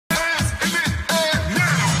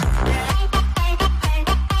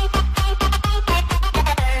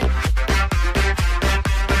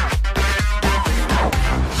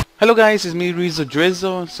Hello guys, it's me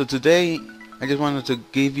ReZo. So today I just wanted to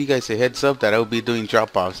give you guys a heads up that I will be doing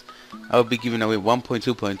drop-offs. I will be giving away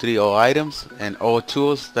 1.2.3 all items and all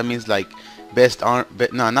tools. That means like best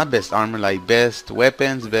not best armor, like best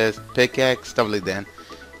weapons, best pickaxe, stuff like that.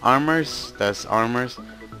 Armors, that's armors.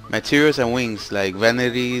 Materials and wings, like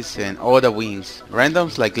vanities and all the wings.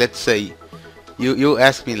 Randoms, like let's say you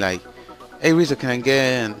ask me like, hey ReZo, can I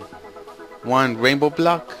get one rainbow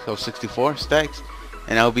block of 64 stacks?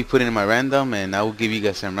 And I will be putting in my random, and I will give you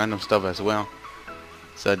guys some random stuff as well.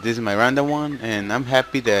 So this is my random one, and I'm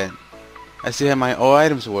happy that I still have my all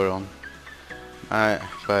items world. But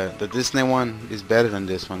the Disney one is better than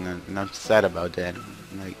this one, and I'm sad about that.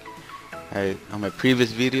 Like on my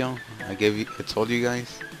previous video, I told you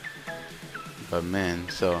guys. But man,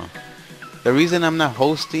 so the reason I'm not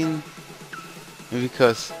hosting is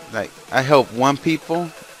because like I help one people,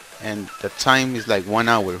 and the time is like 1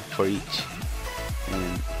 hour for each.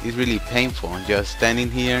 And it's really painful just standing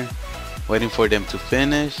here waiting for them to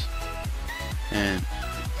finish, and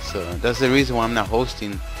so that's the reason why I'm not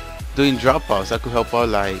hosting. Doing drop-offs, I could help out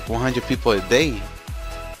like 100 people a day,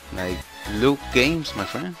 like loot games, my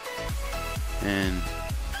friend. And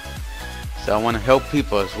so I want to help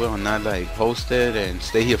people as well, not like host it and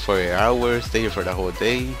stay here for an hour, stay here for the whole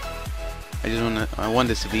day. I want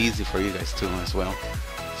this to be easy for you guys too as well.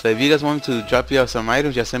 So if you guys want me to drop you off some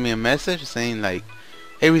items, just send me a message saying like,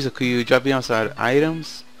 hey ReZo, could you drop me off some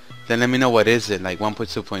items? Then let me know what is it, like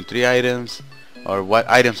 1.2.3 items, or what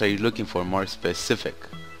items are you looking for more specific.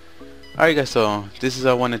 Alright guys, so this is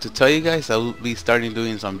what I wanted to tell you guys. I will be starting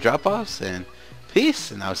doing some drop offs, and peace,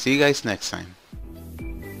 and I'll see you guys next time.